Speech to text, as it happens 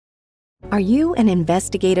Are you an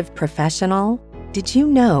investigative professional? Did you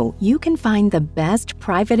know you can find the best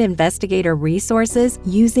private investigator resources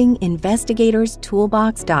using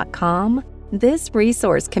investigatorstoolbox.com? This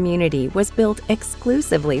resource community was built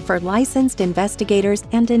exclusively for licensed investigators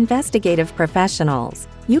and investigative professionals.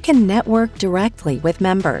 You can network directly with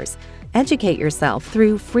members, educate yourself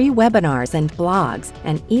through free webinars and blogs,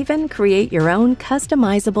 and even create your own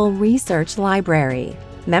customizable research library.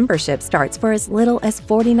 Membership starts for as little as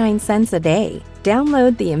 49 cents a day.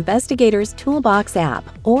 Download the Investigators Toolbox app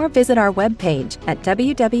or visit our webpage at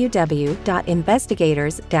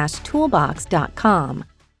www.investigators-toolbox.com.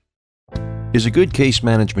 Is a good case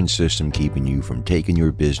management system keeping you from taking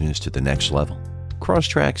your business to the next level?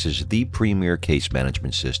 Crosstrax is the premier case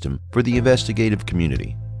management system for the investigative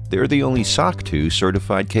community. They're the only SOC 2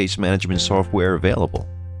 certified case management software available.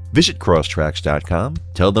 Visit crosstrax.com,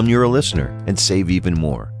 tell them you're a listener, and save even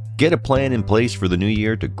more. Get a plan in place for the new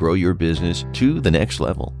year to grow your business to the next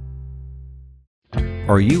level.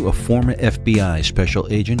 Are you a former FBI special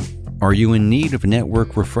agent? Are you in need of network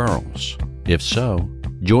referrals? If so,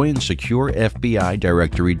 join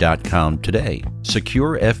SecureFBIDirectory.com today.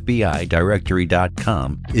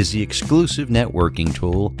 SecureFBIDirectory.com is the exclusive networking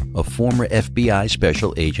tool of former FBI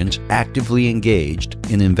special agents actively engaged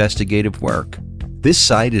in investigative work. This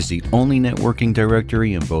site is the only networking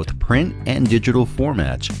directory in both print and digital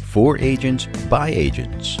formats for agents by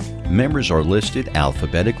agents. Members are listed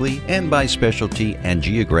alphabetically and by specialty and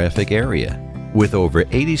geographic area, with over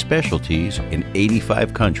 80 specialties in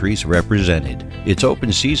 85 countries represented. It's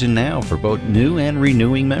open season now for both new and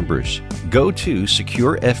renewing members. Go to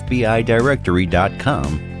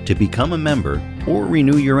SecureFBIDirectory.com to become a member or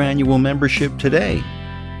renew your annual membership today.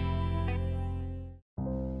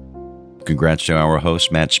 Congrats to our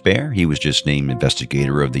host, Matt Spaier. He was just named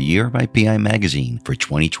Investigator of the Year by PI Magazine for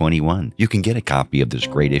 2021. You can get a copy of this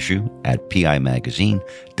great issue at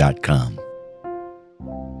pimagazine.com.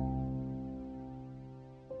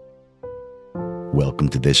 Welcome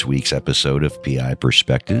to this week's episode of PI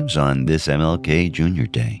Perspectives on this MLK Jr.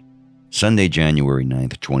 Day. Sunday, January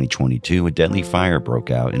 9th, 2022, a deadly fire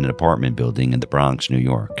broke out in an apartment building in the Bronx, New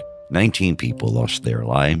York. 19 people lost their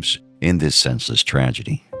lives in this senseless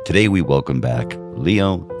tragedy. Today we welcome back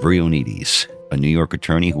Leo Vrionides, a New York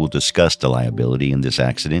attorney who will discuss the liability in this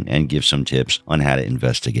accident and give some tips on how to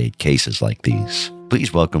investigate cases like these.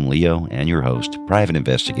 Please welcome Leo and your host, private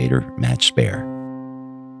investigator Matt Spaier.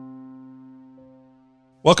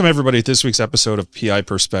 Welcome, everybody, to this week's episode of PI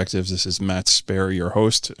Perspectives. This is Matt Spaier, your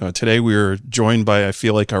host. Today, we're joined by, I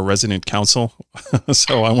feel like, our resident counsel.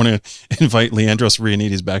 So I want to invite Leandros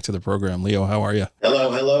Vrionides back to the program. Leo, how are you?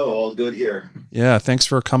 Hello. All good here. Yeah, thanks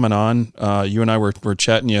for coming on. You and I were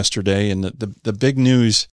chatting yesterday, and the big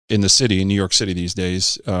news in the city, in New York City these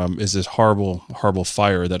days, is this horrible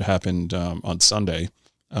fire that happened on Sunday.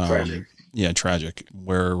 Tragic. Yeah, tragic.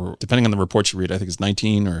 Where, depending on the reports you read, I think it's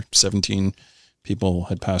 19 or 17 people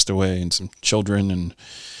had passed away, and some children and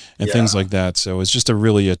things like that. So it's just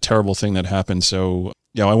a terrible thing that happened. So,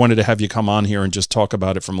 I wanted to have you come on here and just talk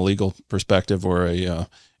about it from a legal perspective or a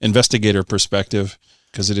investigator perspective,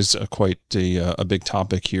 because it is quite a big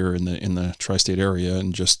topic here in the tri-state area,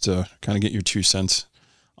 and just kind of get your 2 cents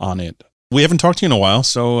on it. We haven't talked to you in a while,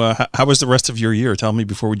 so how was the rest of your year? Tell me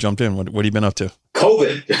before we jumped in. What have you been up to?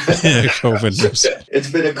 COVID. Yeah, COVID. It's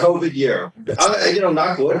been a COVID year.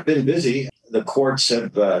 Knock wood, I've been busy. The courts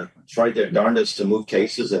have tried their darndest to move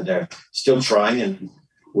cases, and they're still trying, and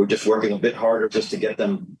we're just working a bit harder just to get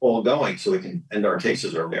them all going so we can end our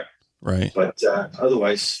cases earlier. Right. But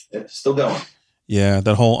otherwise, it's still going. Yeah,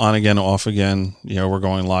 that whole on again, off again, we're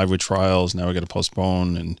going live with trials. Now we got to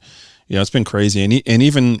postpone, and it's been crazy. And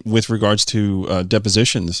even with regards to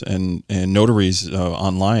depositions and notaries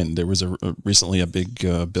online, there was recently a big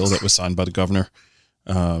bill that was signed by the governor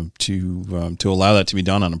to allow that to be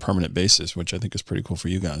done on a permanent basis, which I think is pretty cool for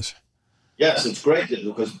you guys. Yes, it's great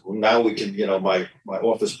because now we can, my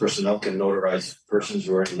office personnel can notarize persons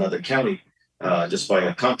who are in another county just by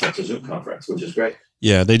a Zoom conference, which is great.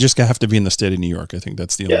 Yeah, they just have to be in the state of New York. I think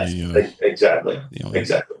that's the only exactly the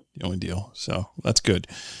only deal. So that's good.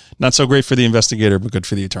 Not so great for the investigator, but good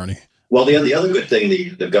for the attorney. Well, the other good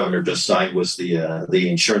thing the governor just signed was the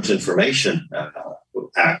Insurance Information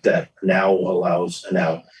Act that now allows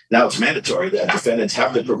now it's mandatory that defendants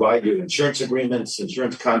have to provide you insurance agreements,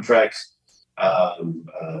 insurance contracts,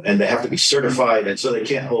 and they have to be certified, and so they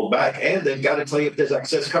can't hold back. And they've got to tell you if there's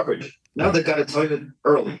excess coverage. Now they've got to tell you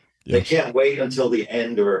early. Yeah. They can't wait until the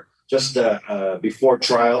end or just before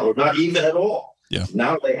trial, or not even at all. Yeah.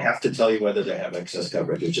 Now they have to tell you whether they have excess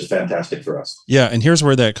coverage, which is fantastic for us. Yeah. And here's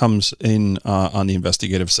where that comes in on the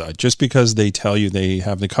investigative side. Just because they tell you they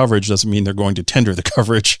have the coverage doesn't mean they're going to tender the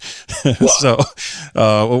coverage. So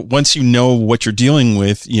once you know what you're dealing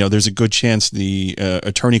with, there's a good chance the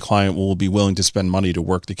attorney client will be willing to spend money to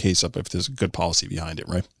work the case up if there's a good policy behind it,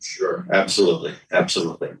 right? Sure. Absolutely.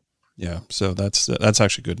 Absolutely. Yeah. So that's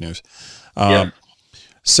actually good news.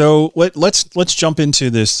 So let's jump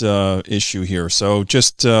into this issue here. So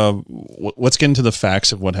just let's get into the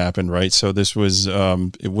facts of what happened, right? So this was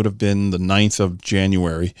it would have been the 9th of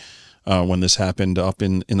January when this happened up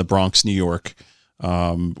in the Bronx, New York,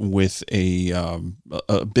 with a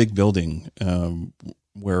big building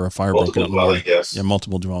where a fire broke out. Yes. Yeah,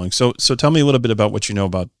 multiple dwellings. So tell me a little bit about what you know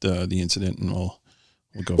about the incident, and we'll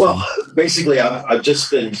go. Well, basically, I've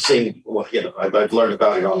just been seeing. Well, I've learned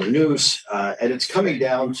about it on the news, and it's coming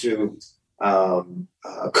down to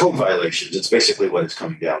code violations. It's basically what it's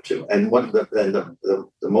coming down to. And one of the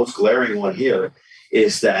most glaring one here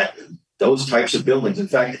is that those types of buildings, in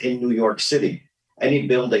fact, in New York City, any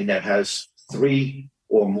building that has 3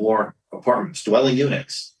 or more apartments, dwelling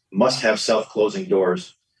units, must have self-closing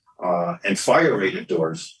doors and fire-rated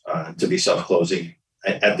doors to be self-closing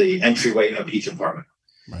at the entryway of each apartment.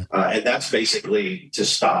 Right. And that's basically to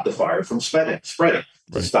stop the fire from spreading, right.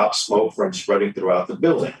 To stop smoke from spreading throughout the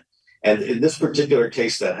building. And in this particular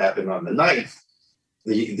case that happened on the 9th,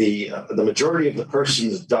 the majority of the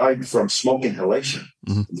persons died from smoke inhalation,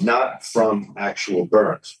 not from actual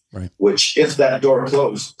burns, right. Which, if that door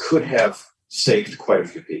closed, could have saved quite a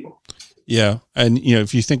few people. Yeah. And,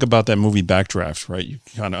 if you think about that movie Backdraft, right, you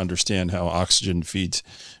kind of understand how oxygen feeds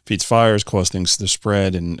fires, cause things to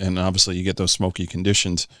spread. And obviously you get those smoky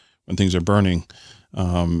conditions when things are burning.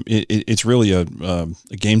 It's really a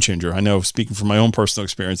game changer. I know, speaking from my own personal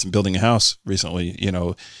experience in building a house recently,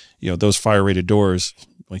 those fire rated doors,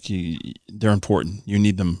 like they're important. You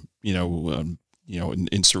need them,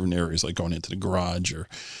 in certain areas, like going into the garage or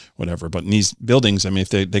whatever. But in these buildings, I mean, if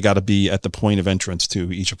they got to be at the point of entrance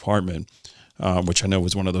to each apartment, which I know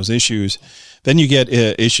was one of those issues. Then you get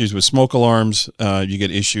issues with smoke alarms. You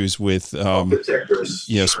get issues with smoke detectors.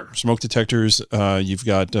 Yes, smoke detectors. You've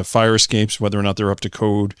got fire escapes, whether or not they're up to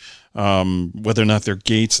code, whether or not they're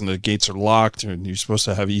gates and the gates are locked, and you're supposed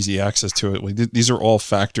to have easy access to it. Like, these are all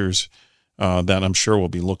factors that I'm sure will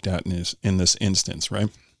be looked at in this instance, right?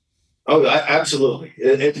 Oh, absolutely.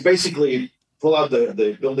 It's basically pull out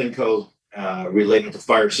the building code related to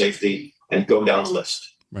fire safety and go down the list.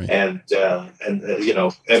 Right. And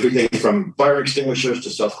everything from fire extinguishers to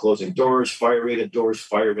self-closing doors, fire-rated doors,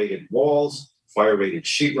 fire-rated walls, fire-rated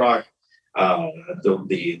sheetrock,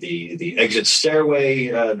 the exit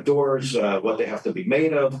stairway doors, what they have to be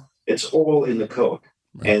made of. It's all in the code.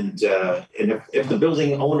 Right. And if the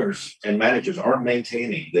building owners and managers aren't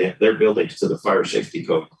maintaining their buildings to the fire safety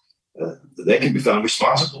code, they can be found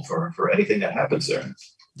responsible for anything that happens there.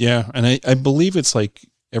 Yeah, and I believe it's like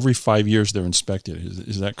every 5 years they're inspected.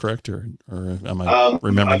 Is that correct, or am I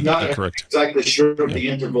remembering that correct? Exactly sure of the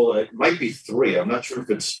interval. It might be 3. I'm not sure if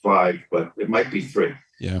it's 5, but it might be 3.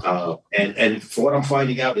 Yeah. And for what I'm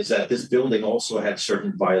finding out is that this building also had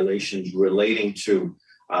certain violations relating to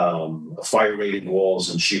fire-rated walls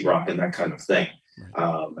and sheetrock and that kind of thing.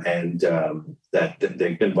 Right. That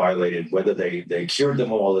they've been violated. Whether they cured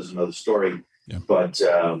them all is another story. Yeah. But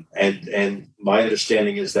and my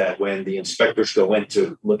understanding is that when the inspectors go in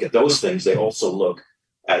to look at those things, they also look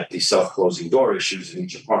at the self-closing door issues in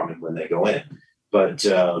each apartment when they go in. But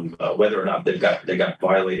whether or not they got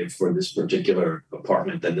violated for this particular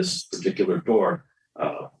apartment and this particular door,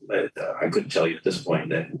 I couldn't tell you at this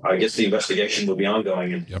point. And I guess the investigation will be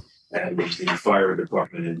ongoing, and the fire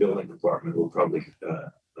department and building department will probably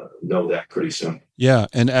know that pretty soon. Yeah.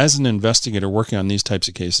 And as an investigator working on these types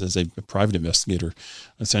of cases, a private investigator,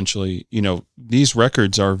 essentially, these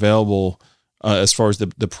records are available as far as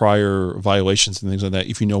the prior violations and things like that,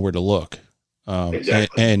 if you know where to look.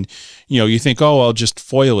 Exactly. And you think, oh, I'll just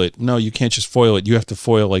foil it. No, you can't just foil it. You have to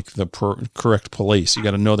foil like the correct place. You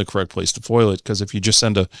got to know the correct place to foil it. Because if you just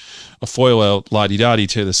send a foil out la-di-da-di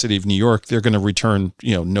to the city of New York, they're going to return,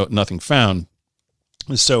 nothing found.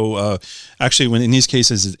 So actually, when in these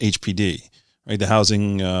cases, it's HPD, right? The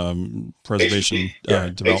Housing Preservation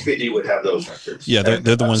Development. HPD would have those records. Yeah,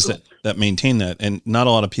 they're the ones that maintain that, and not a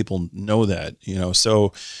lot of people know that.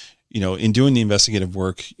 So in doing the investigative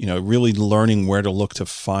work, really learning where to look to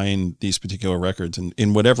find these particular records, and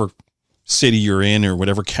in whatever city you're in or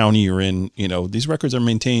whatever county you're in, these records are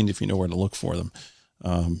maintained if you know where to look for them.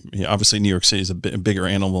 Obviously, New York City is a bigger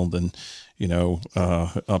animal than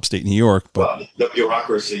upstate New York. But the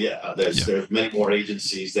bureaucracy, there's many more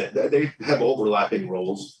agencies that they have overlapping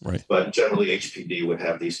roles, right. But generally HPD would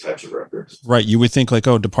have these types of records. Right. You would think like,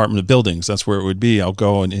 Department of Buildings, that's where it would be. I'll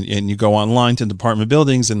go and you go online to Department of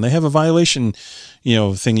Buildings and they have a violation,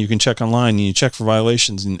 thing you can check online, and you check for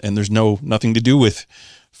violations and there's nothing to do with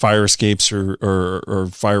fire escapes or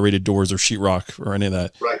fire rated doors or sheetrock or any of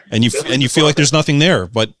that. Right. And you feel like there's nothing there,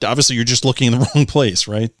 but obviously you're just looking in the wrong place,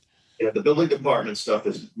 right? Yeah, the building department stuff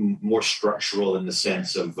is more structural in the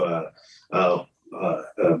sense of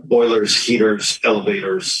boilers, heaters,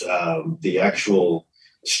 elevators, the actual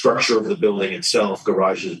structure of the building itself,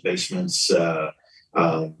 garages, basements,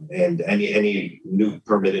 and any new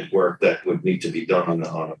permitted work that would need to be done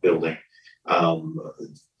on a building.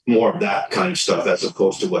 More of that kind of stuff as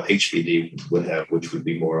opposed to what HPD would have, which would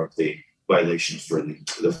be more of the violations for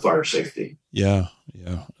the fire safety. Yeah.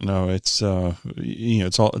 No, it's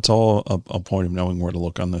it's all a point of knowing where to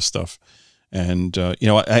look on this stuff. And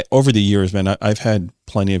I over the years, man, I've had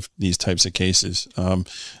plenty of these types of cases.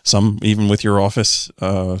 Some even with your office,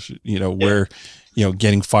 where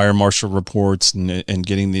getting fire marshal reports and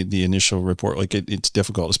getting the initial report, like it's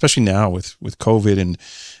difficult, especially now with COVID and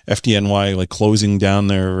FDNY like closing down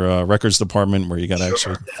their records department where you got to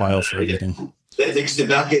actually file for everything. Things did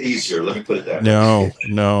not get easier. Let me put it that way.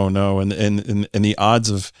 No. And the odds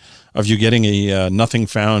of you getting a nothing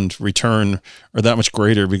found return are that much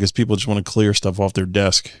greater because people just want to clear stuff off their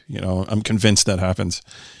desk. I'm convinced that happens.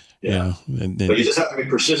 Yeah. But you just have to be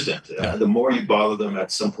persistent. The more you bother them,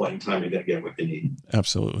 at some point in time, you're going to get what you need.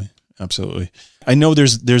 Absolutely. I know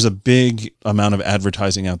there's a big amount of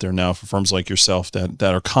advertising out there now for firms like yourself that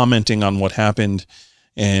are commenting on what happened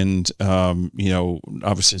and,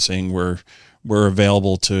 obviously saying we're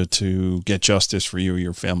available to get justice for you or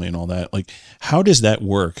your family and all that. Like, how does that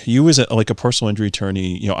work? You as a personal injury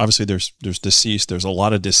attorney, obviously there's deceased, there's a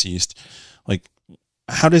lot of deceased. Like,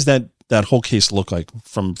 how does that whole case look like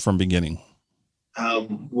from beginning?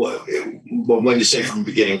 Well, when you say from the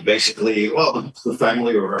beginning, basically, the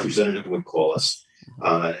family or representative would call us,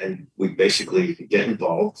 and we basically get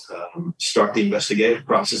involved, start the investigative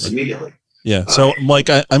process immediately. Yeah. So, I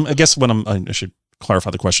guess I should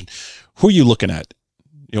clarify the question. Who are you looking at?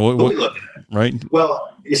 Who are we looking at? Right.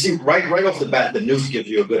 Well, you see, right off the bat, the news gives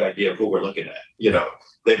you a good idea of who we're looking at.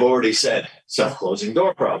 They've already said self-closing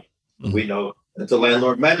door problem. Mm-hmm. We know it's a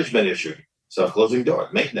landlord management issue. Self-closing door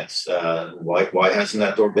maintenance. Why hasn't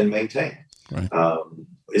that door been maintained? Right.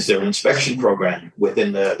 Is there an inspection program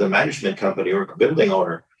within the management company or the building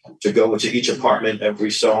owner to go into each apartment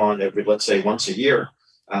every let's say once a year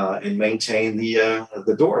and maintain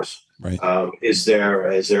the doors? Right. Is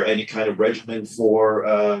there any kind of regimen for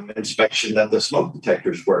inspection that the smoke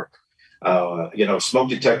detectors work? Smoke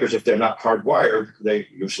detectors, if they're not hardwired, they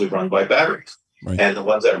usually run by batteries. Right. And the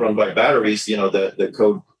ones that run by batteries, the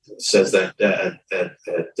code says that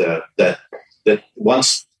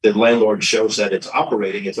once the landlord shows that it's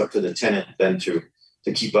operating, it's up to the tenant then to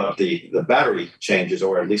keep up the battery changes,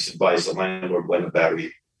 or at least advise the landlord when the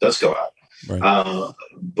battery does go out. Right.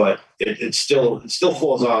 But it still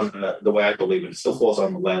falls on the way I believe it still falls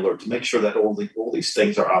on the landlord to make sure that all these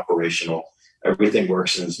things are operational, everything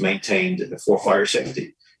works and is maintained for fire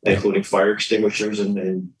safety, including fire extinguishers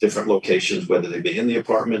in different locations, whether they be in the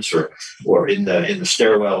apartments or in the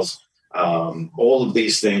stairwells. All of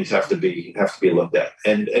these things have to be looked at.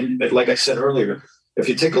 And like I said earlier, if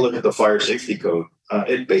you take a look at the fire safety code,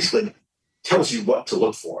 it basically tells you what to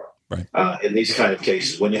look for. Right. In these kind of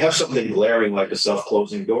cases. When you have something glaring like a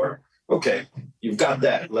self-closing door, okay, you've got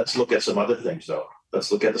that. Let's look at some other things, though. Let's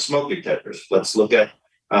look at the smoke detectors. Let's look at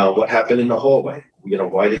what happened in the hallway.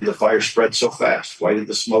 Why did the fire spread so fast? Why did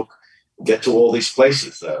the smoke get to all these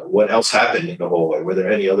places? What else happened in the hallway? Were there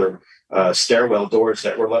any other stairwell doors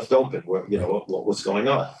that were left open? What was going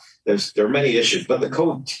on? There are many issues, but the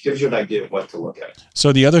code gives you an idea of what to look at.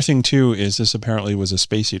 So the other thing too is this apparently was a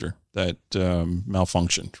space heater that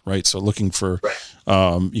malfunctioned, right? So looking for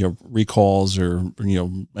recalls or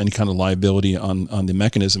any kind of liability on the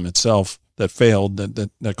mechanism itself that failed,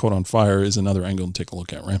 that caught on fire is another angle to take a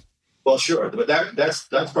look at, right? Well, sure, but that's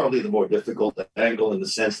probably the more difficult angle in the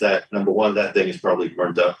sense that, number one, that thing is probably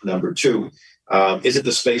burned up. Number two, is it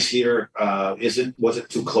the space heater? Was it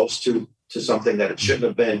too close to something that it shouldn't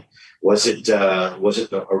have been? Was it a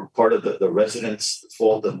part of the residents'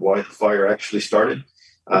 fault of why the fire actually started?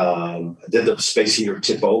 Did the space heater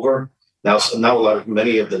tip over? Now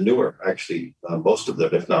many of the newer, actually, most of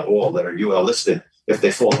them, if not all, that are UL listed, if they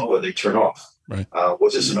fall over, they turn off. Right.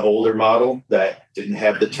 Was this an older model that didn't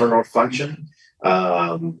have the turn off function?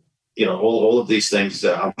 All of these things,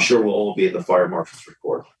 I'm sure will all be in the fire marshal's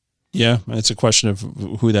report. Yeah, it's a question of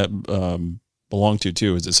who that belonged to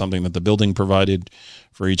too. Is it something that the building provided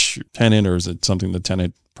for each tenant, or is it something the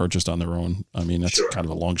tenant purchased on their own? I mean, that's kind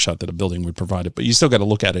of a long shot that a building would provide it, but you still got to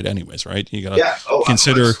look at it anyways, right? You got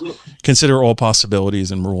to consider all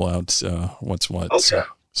possibilities and rule out what's what. Okay.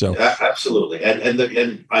 So absolutely,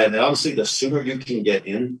 and honestly, the sooner you can get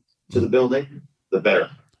into the building, the better.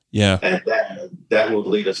 Yeah, and that will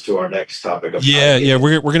lead us to our next topic.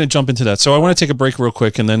 We're going to jump into that. So I want to take a break real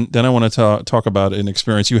quick, and then I want to talk about an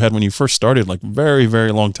experience you had when you first started, like very,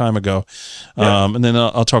 very long time ago. And then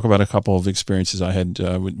I'll talk about a couple of experiences I had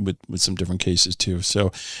with some different cases too.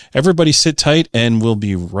 So everybody sit tight, and we'll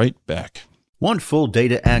be right back. Want full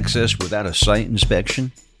data access without a site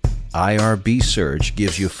inspection? IRB Search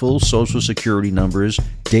gives you full Social Security numbers,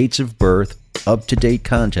 dates of birth, up-to-date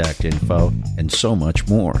contact info, and so much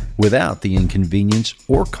more, without the inconvenience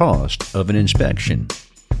or cost of an inspection.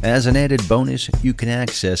 As an added bonus, you can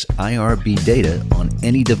access IRB data on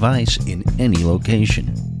any device in any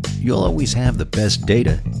location. You'll always have the best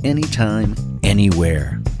data, anytime,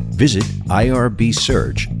 anywhere. Visit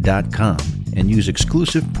irbsearch.com and use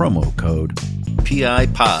exclusive promo code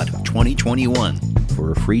PIPOD2021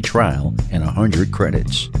 for a free trial and 100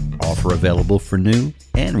 credits. Offer available for new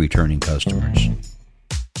and returning customers.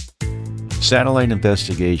 Satellite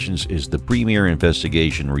Investigations is the premier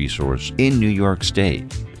investigation resource in New York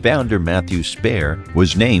State. Founder Matthew Spare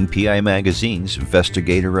was named PI Magazine's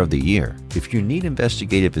Investigator of the Year. If you need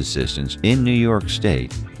investigative assistance in New York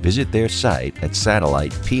State, visit their site at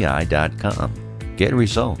satellitepi.com. Get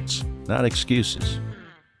results, not excuses.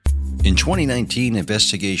 In 2019,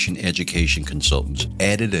 Investigation Education Consultants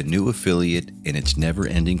added a new affiliate in its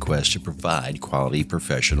never-ending quest to provide quality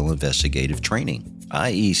professional investigative training.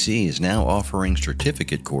 IEC is now offering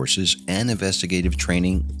certificate courses and investigative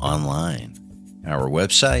training online. Our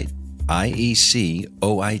website, IECOIT.com,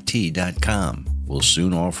 will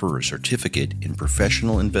soon offer a certificate in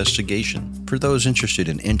professional investigation for those interested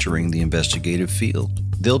in entering the investigative field.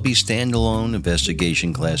 There'll be standalone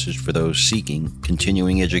investigation classes for those seeking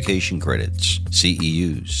continuing education credits,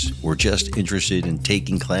 CEUs, or just interested in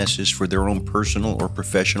taking classes for their own personal or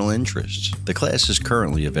professional interests. The classes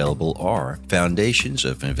currently available are Foundations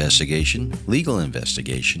of Investigation, Legal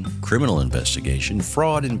Investigation, Criminal Investigation,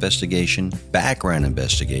 Fraud Investigation, Background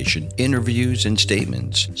Investigation, Interviews and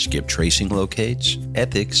Statements, Skip Tracing Locates,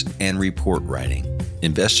 Ethics, and Report Writing.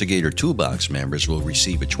 Investigator Toolbox members will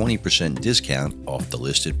receive a 20% discount off the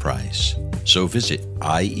listed price. So visit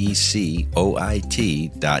IECOIT.com.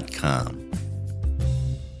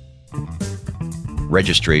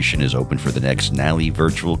 Registration is open for the next NALI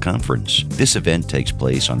virtual conference. This event takes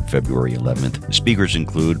place on February 11th. Speakers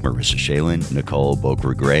include Marissa Shalin, Nicole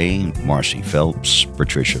Boker-Gray, Marcy Phelps,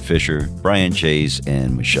 Patricia Fisher, Brian Chase,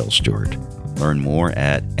 and Michelle Stewart. Learn more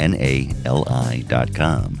at NALI.com,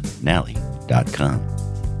 NALI.com.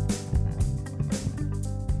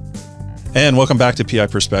 And welcome back to PI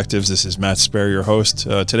Perspectives. This is Matt Spare, your host.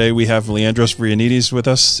 Today we have Leandros Vrianidis with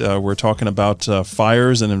us. We're talking about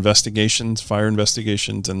fires and investigations, fire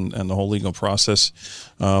investigations, and the whole legal process.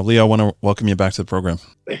 Leo, I want to welcome you back to the program.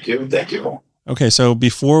 Thank you. Thank you. Okay, so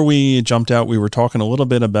before we jumped out, we were talking a little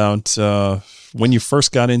bit about when you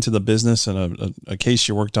first got into the business and a case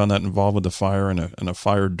you worked on that involved with a fire and a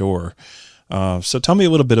fire door. So tell me a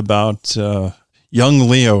little bit about young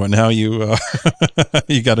Leo and how you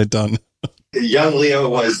you got it done. Young Leo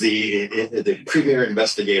was the premier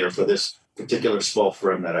investigator for this particular small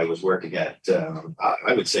firm that I was working at.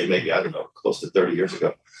 I would say maybe, I don't know, close to 30 years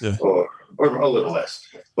ago, or a little less.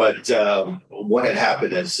 But what had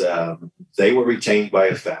happened is they were retained by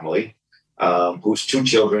a family whose two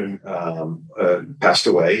children passed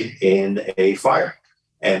away in a fire.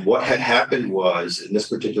 And what had happened was, in this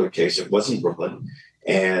particular case, it was in Brooklyn.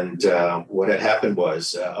 And what had happened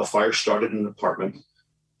was a fire started in an apartment,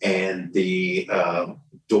 and the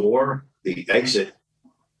door, the exit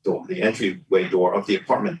door, the entryway door of the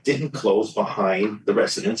apartment didn't close behind the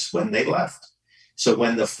residents when they left. So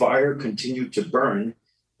when the fire continued to burn,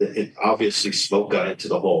 it obviously smoke got into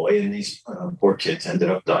the hallway, and these poor kids ended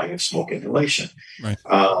up dying of smoke inhalation. Right.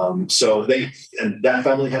 So that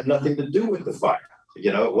family had nothing to do with the fire.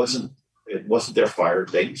 You know, it wasn't their fire.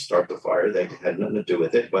 They didn't start the fire. They had nothing to do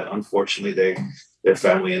with it. But unfortunately, their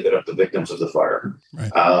family ended up the victims of the fire. Right.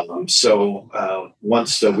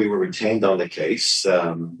 Once we were retained on the case,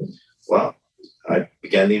 I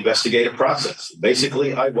began the investigative process.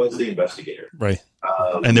 Basically, I was the investigator. Right.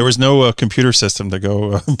 And there was no computer system to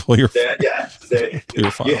go pull your file.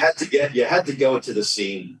 You had to go to the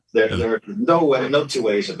scene. There were no two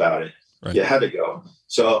ways about it. Right. You had to go.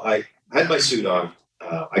 So I had my suit on.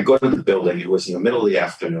 I go to the building. It was in the middle of the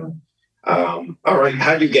afternoon. All right,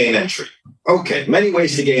 how do you gain entry? Okay, many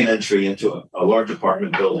ways to gain entry into a large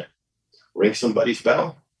apartment building. Ring somebody's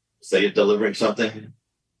bell, say you're delivering something,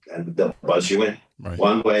 and they'll buzz you in. Right.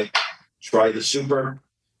 One way, try the super.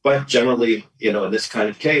 But generally, in this kind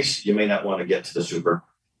of case, you may not want to get to the super.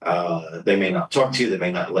 They may not talk to you. They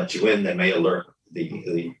may not let you in. They may alert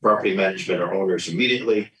the property management or owners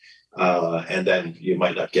immediately. And then you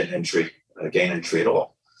might not gain entry at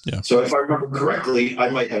all. Yeah. So if I remember correctly, I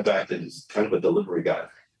might have acted as kind of a delivery guy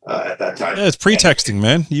at that time. Yeah, it's pretexting,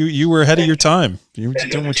 man. You were ahead of your time. You were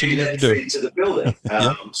doing what you needed to do. To the building.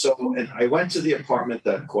 And I went to the apartment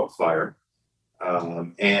that caught fire.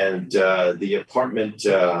 And the apartment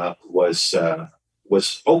was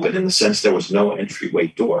open in the sense there was no entryway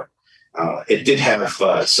door. It did have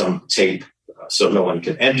some tape so no one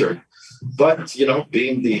could enter. But,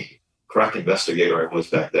 being the crack investigator I was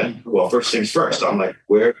back then, well, first things first, I'm like,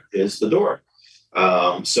 where is the door?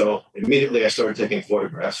 So immediately I started taking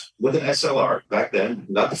photographs with an SLR back then,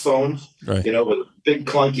 not the phones, right. With a big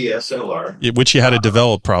clunky SLR. Which you had to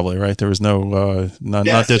develop probably, right? There was no, not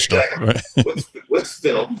digital. Exactly. Right? with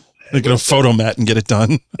film. Look at a photo mat and get it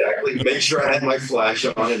done. Exactly. Make sure I had my flash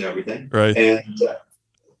on and everything. Right. And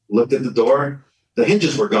looked at the door. The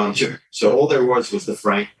hinges were gone too. So all there was the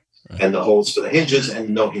frame and the holes for the hinges and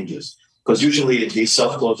no hinges. Because usually these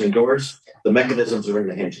self-closing doors, the mechanisms are in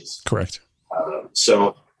the hinges. Correct.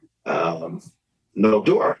 No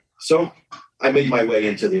door. So I made my way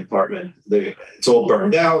into the apartment. It's all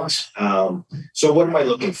burned out. So what am I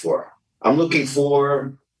looking for? I'm looking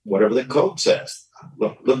for whatever the code says.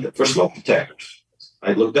 Look for smoke detectors.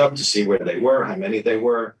 I looked up to see where they were, how many they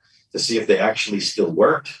were, to see if they actually still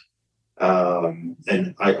worked.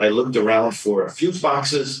 And I looked around for fuse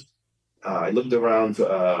boxes. I looked around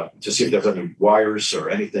to see if there's any wires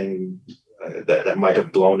or anything that might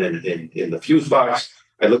have blown in the fuse box.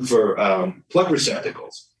 I looked for plug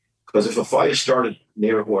receptacles, because if a fire started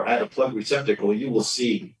near or at a plug receptacle, you will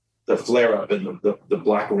see the flare up and the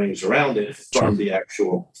black rings around it from the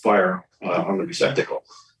actual fire on the receptacle.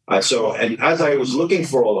 And as I was looking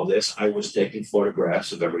for all of this, I was taking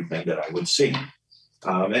photographs of everything that I would see.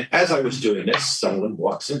 And as I was doing this, someone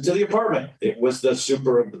walks into the apartment. It was the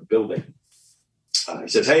super of the building. He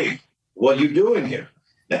says, "Hey, what are you doing here?"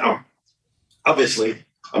 Now, obviously,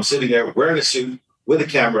 I'm sitting there wearing a suit with a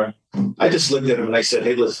camera. I just looked at him and I said,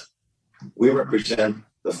 "Hey, listen, we represent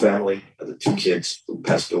the family of the 2 kids who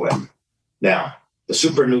passed away." Now, the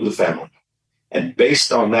super knew the family. And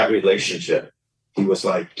based on that relationship, he was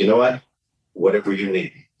like, "You know what? Whatever you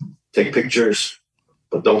need. Take pictures,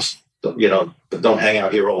 but don't hang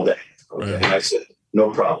out here all day." Okay. Right. And I said,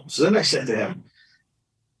 "No problem." So then I said to him,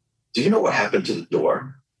 "Do you know what happened to the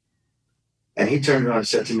door?" And he turned around and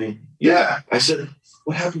said to me, "Yeah." I said,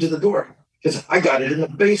 "What happened to the door?" He said, "I got it in the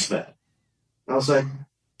basement." I was like,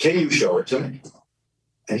 "Can you show it to me?"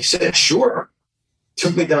 And he said, "Sure."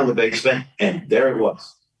 Took me down the basement, and there it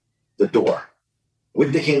was, the door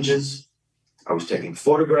with the hinges. I was taking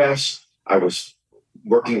photographs. I was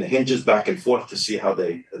working the hinges back and forth to see how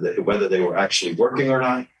whether they were actually working or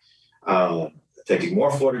not. Taking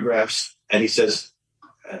more photographs. And he says,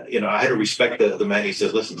 I had to respect the man. He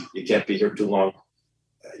says, "Listen, you can't be here too long.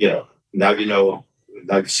 Now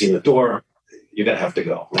you've seen the door. You're going to have to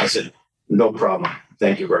go." And I said, "No problem.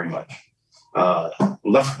 Thank you very much."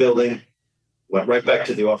 Left building, went right back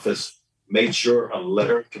to the office, made sure a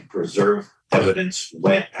letter to preserve evidence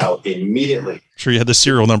went out immediately. Sure, you had the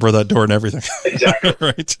serial number of that door and everything. Exactly.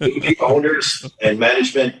 Right. The owners and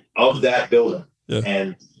management of that building. Yeah.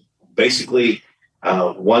 And basically,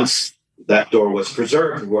 once that door was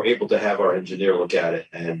preserved, we were able to have our engineer look at it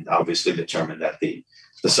and obviously determine that the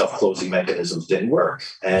self-closing mechanisms didn't work.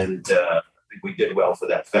 And we did well for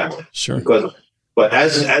that family. Sure. But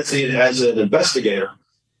as an investigator,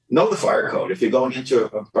 know the fire code. If you're going into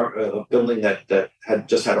a building that had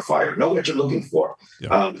just had a fire, know what you're looking for.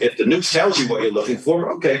 Yeah. If the news tells you what you're looking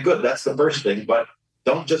for, okay, good. That's the first thing. But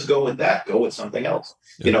don't just go with that. Go with something else.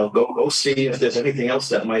 Yeah. Go see if there's anything else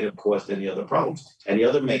that might have caused any other problems, any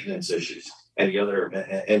other maintenance issues, any other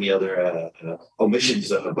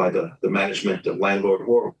omissions by the management, the landlord,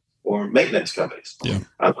 or maintenance companies. Yeah.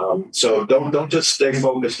 So don't just stay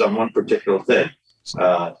focused on one particular thing,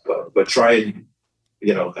 but try and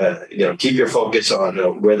keep your focus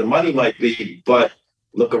on where the money might be, but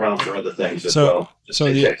look around for other things as well.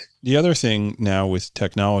 So the other thing now with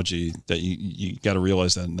technology that you got to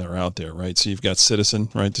realize that they're out there, right? So you've got Citizen,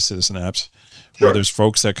 right? The Citizen apps, sure. Where there's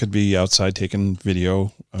folks that could be outside taking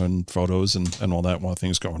video and photos and all that while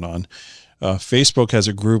things going on. Facebook has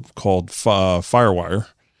a group called Firewire,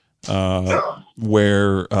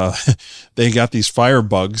 where they got these fire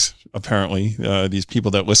bugs, apparently, these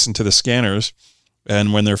people that listen to the scanners.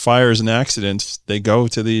 And when there are fires and accidents, they go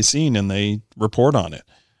to the scene and they report on it,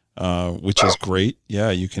 which is great.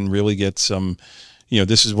 Yeah, you can really get some,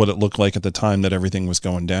 this is what it looked like at the time that everything was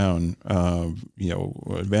going down,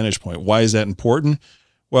 vantage point. Why is that important?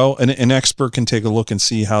 Well, an expert can take a look and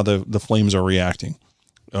see how the flames are reacting,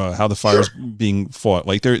 how the fire's being fought.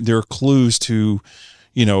 Like there are clues to,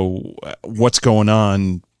 what's going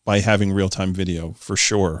on by having real-time video for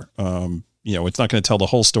sure. It's not going to tell the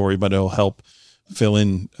whole story, but it'll help fill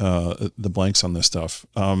in the blanks on this stuff.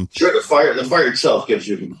 Sure, the fire itself gives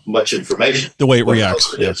you much information. The way it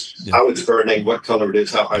reacts, how it's burning, what color it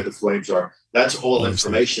is, how high the flames are. That's all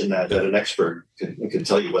information that an expert can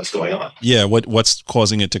tell you what's going on. Yeah, what's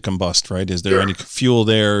causing it to combust, right? Is there any fuel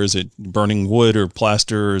there? Is it burning wood or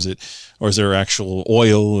plaster? Or is there actual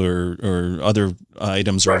oil or other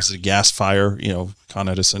items, or is it a gas fire? Con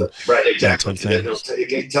Edison. Right, exactly. It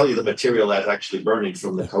can tell you the material that's actually burning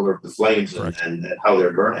from the color of the flames and how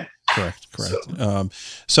they're burning. Correct.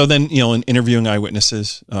 So then, in interviewing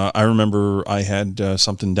eyewitnesses, I remember I had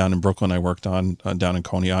something down in Brooklyn I worked on down in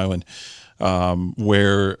Coney Island,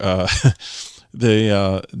 where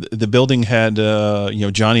the building had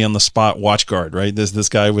Johnny on the spot watch guard, right? This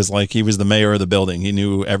guy was like, he was the mayor of the building. He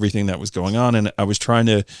knew everything that was going on, and I was trying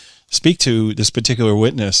to speak to this particular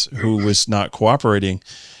witness who was not cooperating,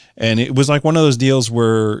 and it was like one of those deals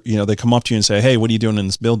where they come up to you and say, "Hey, what are you doing in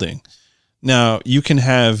this building?" Now, you can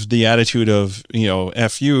have the attitude of,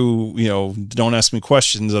 F you, don't ask me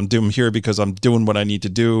questions. I'm doing here because I'm doing what I need to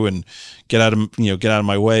do, and get out of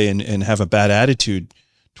my way and have a bad attitude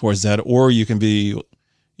towards that. Or you can be,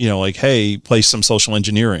 like, hey, play some social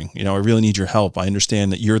engineering. I really need your help. I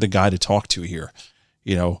understand that you're the guy to talk to here.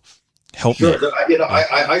 Help me.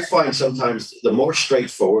 I find sometimes the more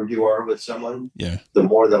straightforward you are with someone, the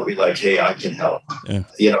more they'll be like, hey, I can help.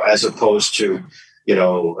 Yeah. As opposed to,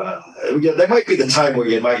 there might be the time where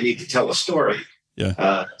you might need to tell a story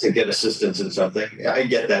to get assistance in something. I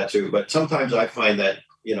get that too. But sometimes I find that,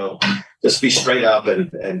 just be straight up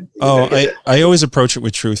and I always approach it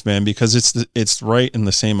with truth, man, because it's right and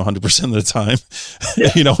the same 100% of the time.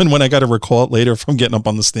 And when I got to recall it later from getting up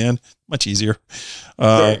on the stand, much easier.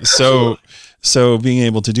 So being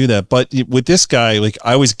able to do that. But with this guy, like,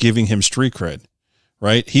 I was giving him street cred.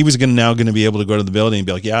 Right. He was now going to be able to go to the building and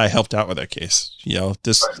be like, yeah, I helped out with that case.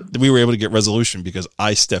 We were able to get resolution because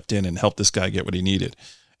I stepped in and helped this guy get what he needed.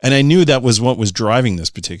 And I knew that was what was driving this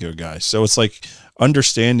particular guy. So it's like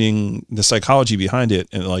understanding the psychology behind it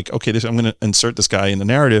and like, okay, I'm going to insert this guy in the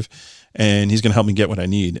narrative and he's going to help me get what I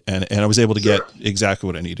need. And I was able to get exactly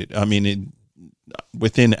what I needed. I mean,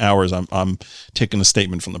 within hours, I'm taking a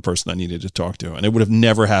statement from the person I needed to talk to, and it would have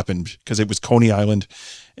never happened because it was Coney Island,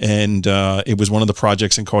 and it was one of the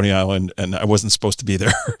projects in Coney Island, and I wasn't supposed to be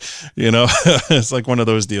there. It's like one of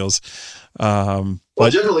those deals. But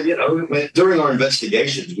generally, during our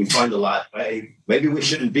investigations, we find a lot. Maybe we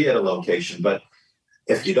shouldn't be at a location, but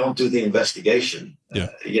if you don't do the investigation,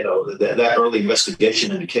 that early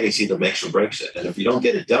investigation in the case either makes or breaks it. And if you don't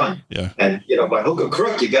get it done, and by hook or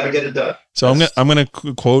crook, you got to get it done. So I'm gonna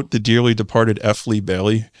quote the dearly departed F. Lee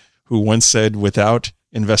Bailey, who once said, "Without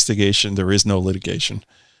investigation, there is no litigation."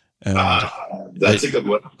 And that's a good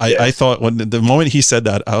one. I thought when the moment he said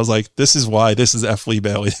that, I was like, this is why this is F. Lee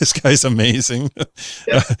Bailey. This guy's amazing.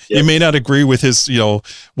 You may not agree with his,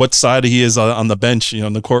 what side he is on the bench,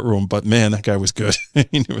 in the courtroom, but man, that guy was good.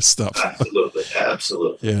 He knew his stuff.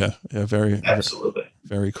 Absolutely. Yeah. Absolutely.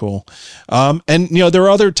 Very cool. And there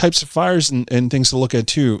are other types of fires and things to look at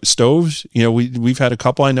too. Stoves, we've had a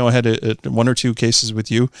couple. I know I had one or two cases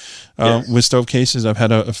with you with stove cases. I've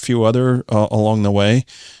had a few other along the way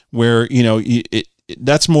where,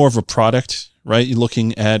 that's more of a product, right? You're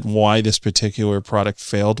looking at why this particular product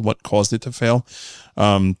failed, what caused it to fail.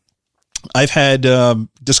 I've had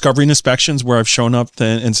discovery inspections where I've shown up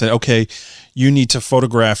and said, okay, you need to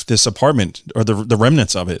photograph this apartment or the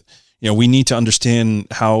remnants of it. We need to understand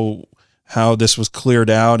how this was cleared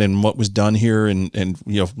out and what was done here and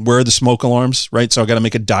where are the smoke alarms, right? So I got to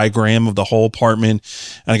make a diagram of the whole apartment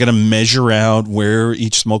and I got to measure out where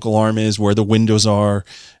each smoke alarm is, where the windows are,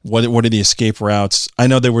 what are the escape routes. I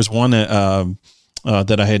know there was one that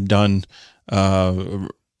I had done a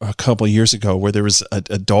couple of years ago where there was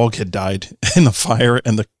a dog had died in the fire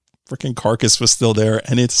and the freaking carcass was still there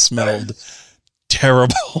and it smelled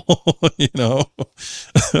terrible,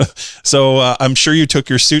 So I'm sure you took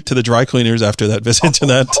your suit to the dry cleaners after that visit to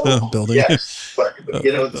that building. Yes, but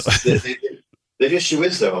the issue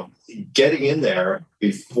is though, getting in there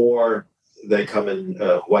before they come in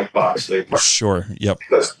white box. Sure. Yep.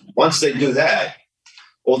 Because once they do that,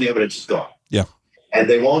 all the evidence is gone. Yeah. And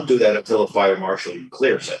they won't do that until a fire marshal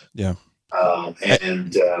clears it. Yeah.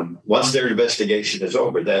 Once their investigation is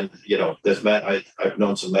over, then, I've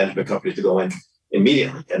known some management companies to go in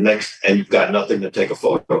immediately and you've got nothing to take a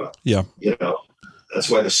photo of. Yeah. That's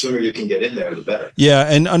why the sooner you can get in there, the better. Yeah.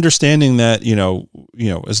 And understanding that,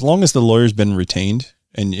 as long as the lawyer's been retained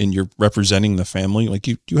and you're representing the family, like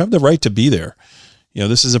you have the right to be there.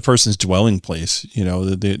 This is a person's dwelling place.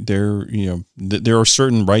 There are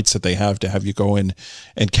certain rights that they have to have you go in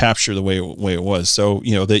and capture the way it was. So,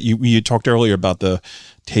 that you talked earlier about the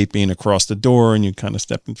tape being across the door and you kind of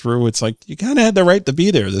stepping through. It's like, you kind of had the right to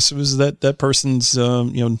be there. This was that person's,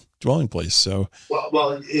 dwelling place. So,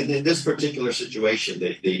 well, in this particular situation,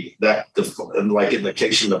 like in the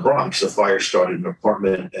case in the Bronx, the fire started in an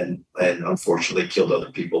apartment and unfortunately killed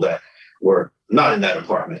other people that were not in that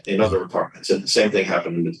apartment, in other apartments. And the same thing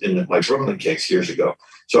happened in my Brooklyn case years ago.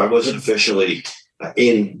 So I wasn't officially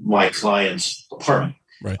in my client's apartment.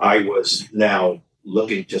 Right. I was now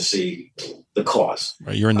looking to see the cause.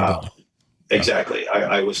 Right. You're in the building. Exactly.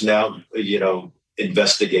 I was now,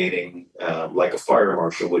 investigating like a fire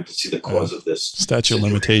marshal would to see the cause of this. Statute of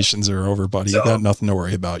limitations are over, buddy. You got nothing to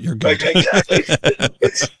worry about. You're good. Exactly.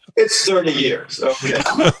 It's 30 years. Okay.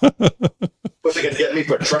 But they're going to get me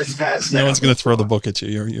for trespass now. No one's going to throw the book at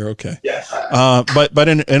you. You're okay. Yeah. But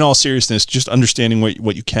in all seriousness, just understanding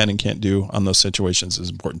what you can and can't do on those situations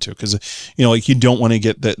is important too. Because, you don't want to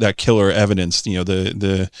get that killer evidence,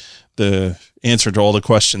 the answer to all the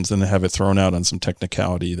questions and then have it thrown out on some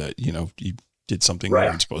technicality that, you did something right. You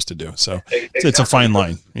weren't supposed to do. So it's a fine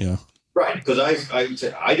line. Right. Because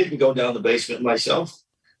I didn't go down the basement myself.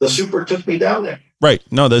 The super took me down there. Right.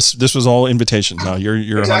 No, this was all invitation. No,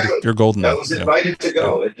 you're exactly. You're golden. I was invited to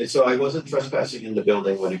go. And so I wasn't trespassing in the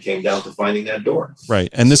building when it came down to finding that door. Right.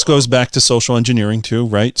 And this goes back to social engineering too,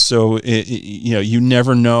 right? So, you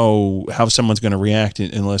never know how someone's going to react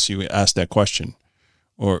unless you ask that question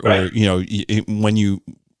or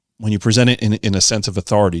when you present it in a sense of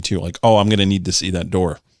authority too, like, oh, I'm going to need to see that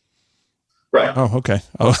door. Right. Oh, okay.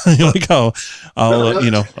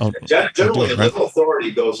 Generally, a little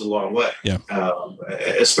authority goes a long way. Yeah.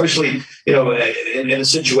 Especially, in a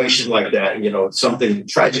situation like that, something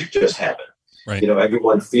tragic just happened. Right.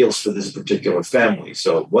 Everyone feels for this particular family.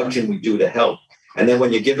 So what can we do to help? And then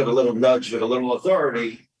when you give it a little nudge with a little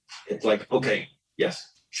authority, it's like, okay,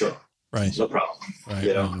 yes, sure. Right. No problem.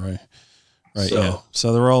 Right. Right. Yeah.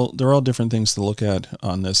 So they're all different things to look at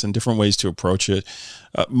on this and different ways to approach it.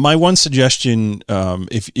 My one suggestion,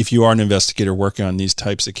 if you are an investigator working on these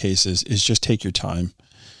types of cases, is just take your time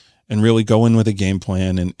and really go in with a game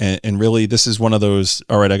plan. And really, this is one of those,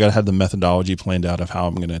 all right, I got to have the methodology planned out of how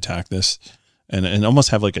I'm going to attack this and almost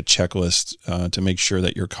have like a checklist to make sure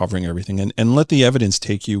that you're covering everything and let the evidence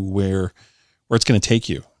take you where it's going to take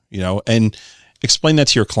you, and explain that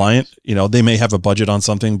to your client. They may have a budget on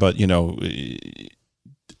something, but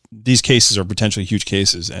these cases are potentially huge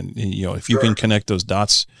cases. And, if you can connect those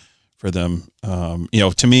dots for them,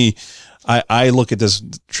 to me, I look at this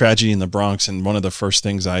tragedy in the Bronx, and one of the first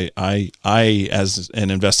things I as an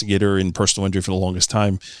investigator in personal injury for the longest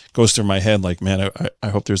time goes through my head, like, man, I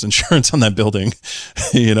hope there's insurance on that building,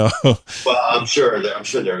 Well, I'm sure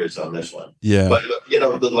there is on this one. Yeah.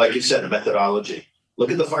 But, like you said, the methodology. Look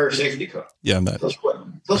at the fire safety code. Yeah,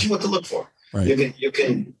 tells you what to look for. Right. You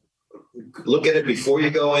can look at it before you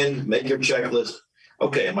go in. Make your checklist.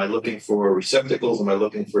 Okay, am I looking for receptacles? Am I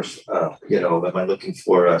looking for smoke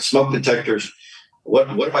detectors? What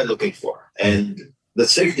am I looking for? And the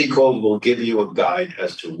safety code will give you a guide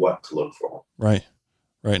as to what to look for. Right,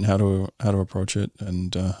 and how to approach it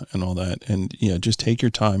and all that. And just take your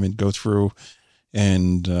time and go through.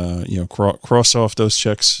 And, cross off those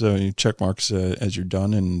check marks as you're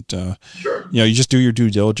done. And, sure. You just do your due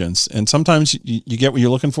diligence. And sometimes you get what you're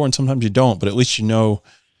looking for and sometimes you don't, but at least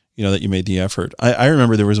that you made the effort. I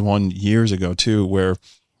remember there was one years ago too, where,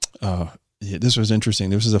 this was interesting.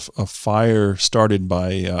 This was a fire started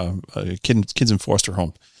by, kids in foster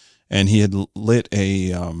home, and he had lit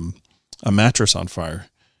a mattress on fire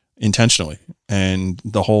intentionally, and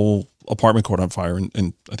the whole apartment caught on fire,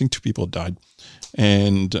 and I think 2 people had died.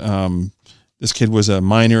 And this kid was a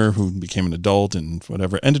minor who became an adult and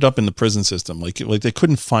whatever, ended up in the prison system. Like they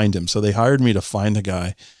couldn't find him, so they hired me to find the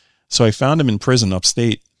guy. So I found him in prison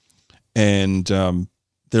upstate, and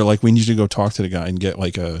they're like, we need you to go talk to the guy and get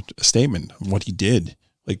like a statement of what he did.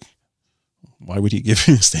 Like, why would he give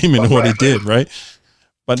you a statement of what he did, right?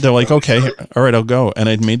 But they're like, okay, all right, I'll go. And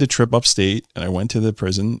I'd made the trip upstate, and I went to the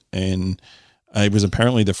prison, and I was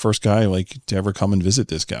apparently the first guy to ever come and visit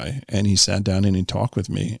this guy. And he sat down and he talked with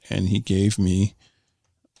me, and he gave me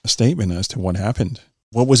a statement as to what happened.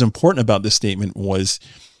 What was important about this statement was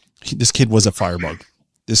this kid was a firebug.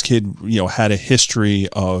 This kid, had a history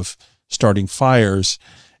of starting fires,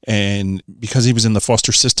 and because he was in the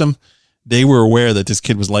foster system, they were aware that this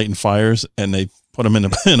kid was lighting fires, and they put him in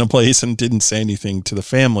a place and didn't say anything to the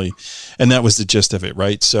family. And that was the gist of it,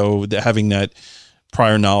 right? So having that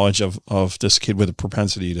prior knowledge of this kid with a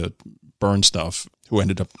propensity to burn stuff, who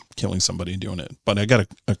ended up killing somebody and doing it. But I got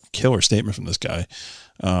a killer statement from this guy.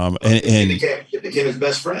 And it became his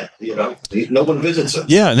best friend, no one visits him.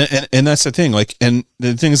 Yeah. And that's the thing. And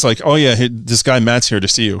the thing is oh yeah, this guy Matt's here to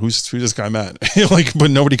see you. Who's this guy Matt?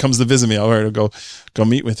 But nobody comes to visit me. All right, I'll go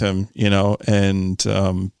meet with him, and,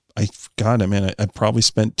 I probably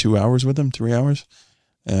spent 2 hours with him, 3 hours.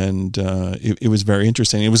 And, it was very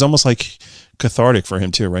interesting. It was almost like cathartic for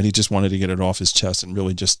him too, right? He just wanted to get it off his chest and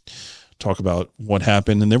really just talk about what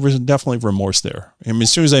happened. And there was definitely remorse there. I mean,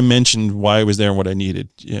 as soon as I mentioned why I was there and what I needed,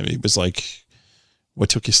 it was like, what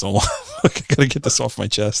took you so long? I got to get this off my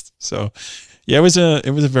chest. So yeah, it was a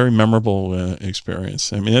very memorable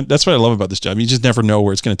experience. I mean, that's what I love about this job. You just never know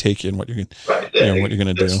where it's going to take you and what you're going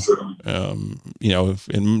to do.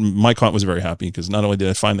 And my client was very happy because not only did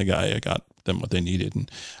I find the guy, I got them what they needed.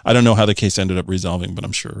 And I don't know how the case ended up resolving, but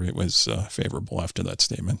I'm sure it was favorable after that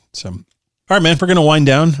statement. So, all right, man, we're going to wind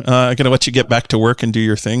down. I got to let you get back to work and do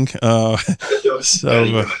your thing.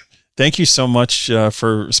 Thank you so much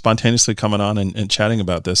for spontaneously coming on and chatting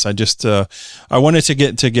about this. I just I wanted to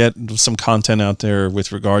get some content out there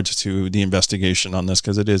with regards to the investigation on this,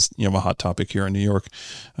 because it is a hot topic here in New York.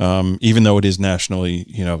 Even though it is nationally,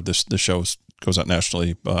 the show goes out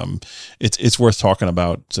nationally. It's worth talking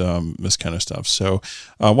about this kind of stuff. So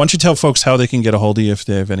why don't you tell folks how they can get a hold of you if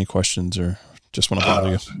they have any questions or just want to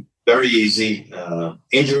bother you? Very easy.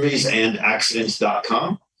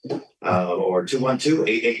 Injuriesandaccidents.com. Or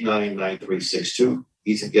 212-889-9362.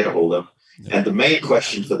 Easy to get a hold of. Yeah. And the main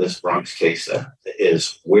question for this Bronx case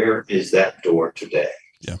is, where is that door today?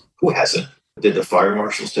 Yeah. Who has it? Did the fire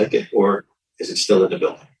marshals take it, or is it still in the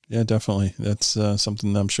building? Yeah, definitely. That's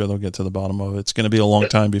something I'm sure they'll get to the bottom of. It's going to be a long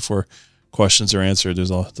time before questions are answered. There's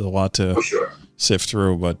a lot to sift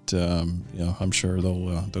through, but I'm sure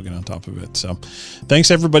they'll get on top of it. So thanks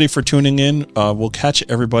everybody for tuning in. We'll catch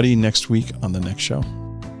everybody next week on the next show.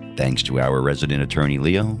 Thanks to our resident attorney,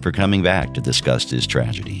 Leo, for coming back to discuss this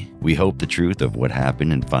tragedy. We hope the truth of what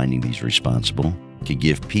happened and finding these responsible can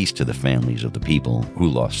give peace to the families of the people who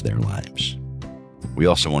lost their lives. We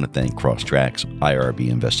also want to thank Crosstracks, IRB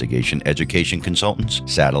Investigation Education Consultants,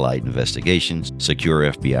 Satellite Investigations,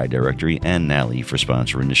 Secure FBI Directory, and Nally for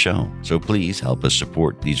sponsoring the show. So please help us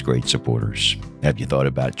support these great supporters. Have you thought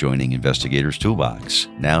about joining Investigators Toolbox?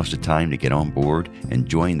 Now's the time to get on board and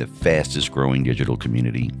join the fastest growing digital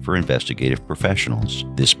community for investigative professionals.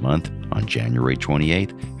 This month, on January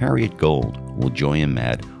 28th, Harriet Gold will join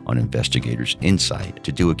Matt on Investigators Insight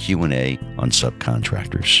to do a Q&A on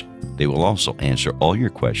subcontractors. They will also answer all your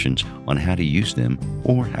questions on how to use them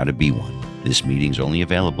or how to be one. This meeting's only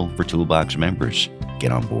available for Toolbox members.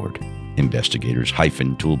 Get on board.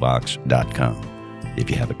 Investigators-toolbox.com. If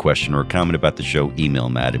you have a question or a comment about the show, email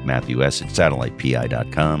Matt at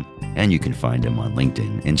matthews@satellitepi.com, and you can find him on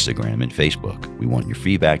LinkedIn, Instagram, and Facebook. We want your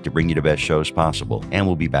feedback to bring you the best shows possible, and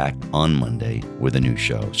we'll be back on Monday with a new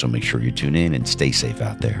show. So make sure you tune in and stay safe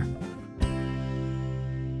out there.